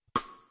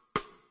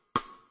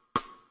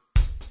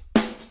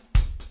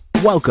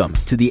Welcome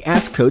to the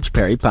Ask Coach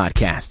Perry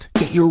podcast.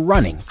 Get your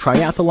running,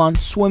 triathlon,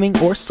 swimming,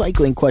 or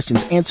cycling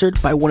questions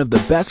answered by one of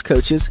the best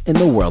coaches in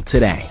the world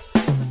today.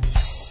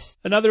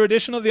 Another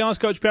edition of the Ask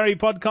Coach Perry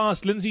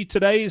podcast. Lindsay,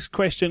 today's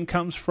question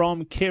comes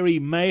from Kerry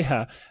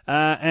Maher.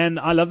 And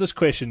I love this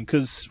question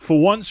because for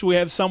once we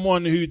have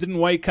someone who didn't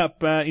wake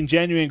up in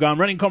January and go, I'm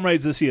running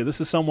Comrades this year. This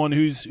is someone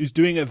who's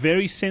doing a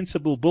very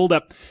sensible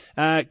build-up.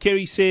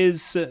 Kerry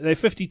says they're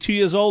 52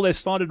 years old. They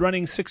started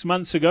running 6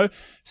 months ago.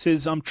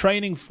 Says, I'm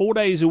training 4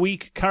 days a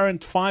week,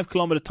 current 5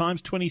 kilometer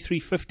times,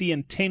 23:50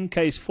 and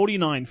 10Ks,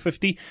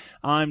 49:50.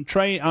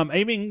 I'm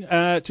aiming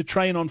to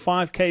train on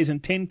 5Ks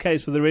and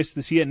 10Ks for the rest of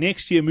this year.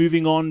 Next year,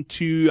 moving on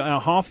to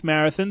half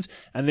marathons,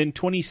 and then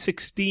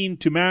 2016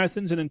 to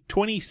marathons, and in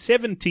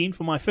 2017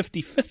 for my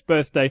 55th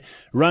birthday,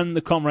 run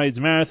the Comrades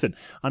Marathon.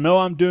 I know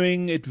I'm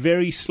doing it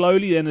very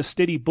slowly and a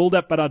steady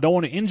build-up, but I don't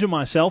want to injure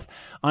myself.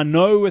 I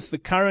know with the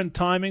current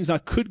timings I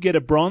could get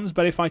a bronze,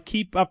 but if I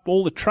keep up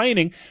all the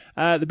training,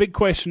 the big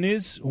question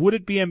is, would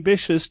it be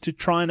ambitious to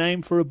try and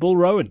aim for a Bull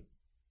Rowan?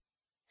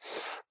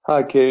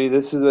 Hi, Kerry.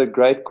 This is a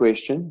great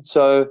question.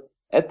 So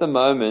at the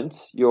moment,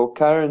 your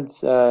current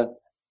 5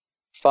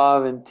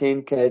 and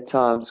 10K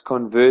times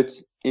convert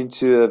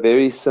into a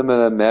very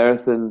similar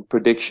marathon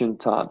prediction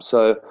time.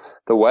 So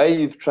the way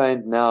you've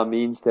trained now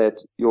means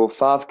that your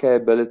 5K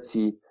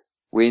ability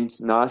went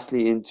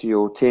nicely into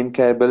your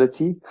 10K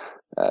ability.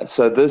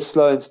 So this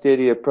slow and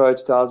steady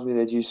approach tells me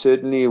that you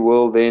certainly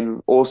will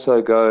then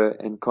also go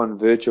and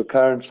convert your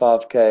current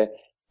 5K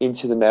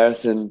into the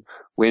marathon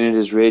when it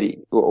is ready,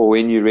 or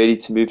when you're ready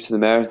to move to the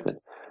marathon.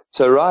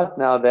 So right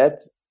now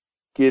that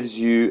gives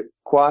you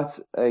quite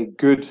a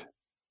good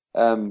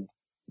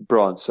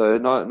bronze. So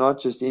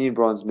not just any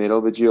bronze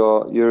medal, but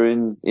you're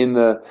in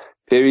the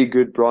very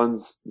good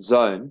bronze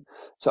zone.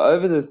 So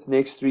over the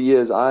next 3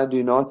 years, I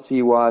do not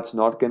see why it's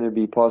not going to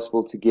be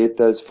possible to get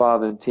those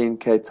 5 and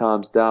 10K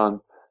times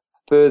down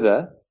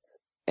further.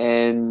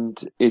 And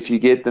if you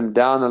get them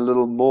down a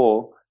little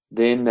more,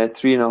 then that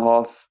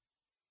 3.5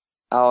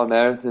 hour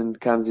marathon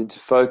comes into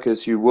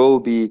focus. You will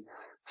be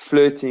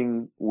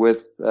flirting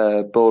with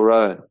Bull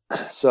Rowan.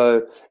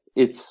 So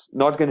it's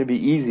not going to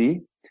be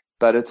easy,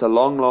 but it's a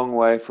long, long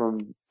way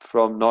from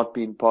not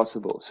being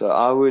possible. So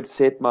I would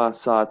set my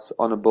sights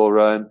on a Bull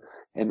Rowan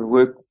and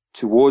work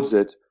towards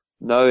it,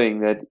 knowing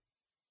that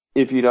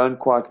if you don't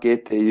quite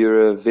get there,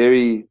 you're a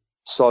very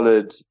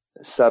solid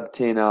sub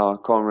 10 hour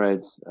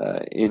Comrades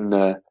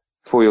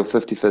for your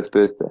 55th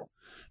birthday.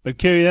 But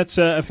Kerry, that's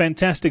a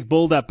fantastic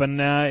build-up,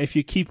 and if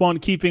you keep on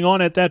keeping on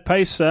at that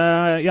pace,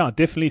 I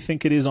definitely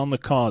think it is on the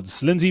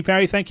cards. Lindsay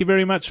Perry, thank you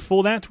very much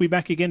for that. We'll be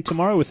back again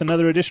tomorrow with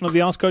another edition of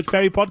the Ask Coach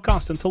Perry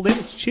podcast. Until then,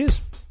 it's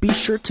cheers. Be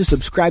sure to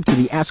subscribe to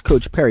the Ask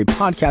Coach Perry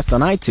podcast on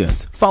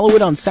iTunes, follow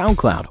it on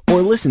SoundCloud,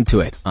 or listen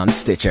to it on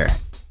Stitcher.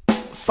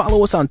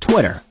 Follow us on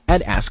Twitter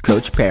at Ask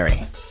Coach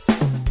Perry.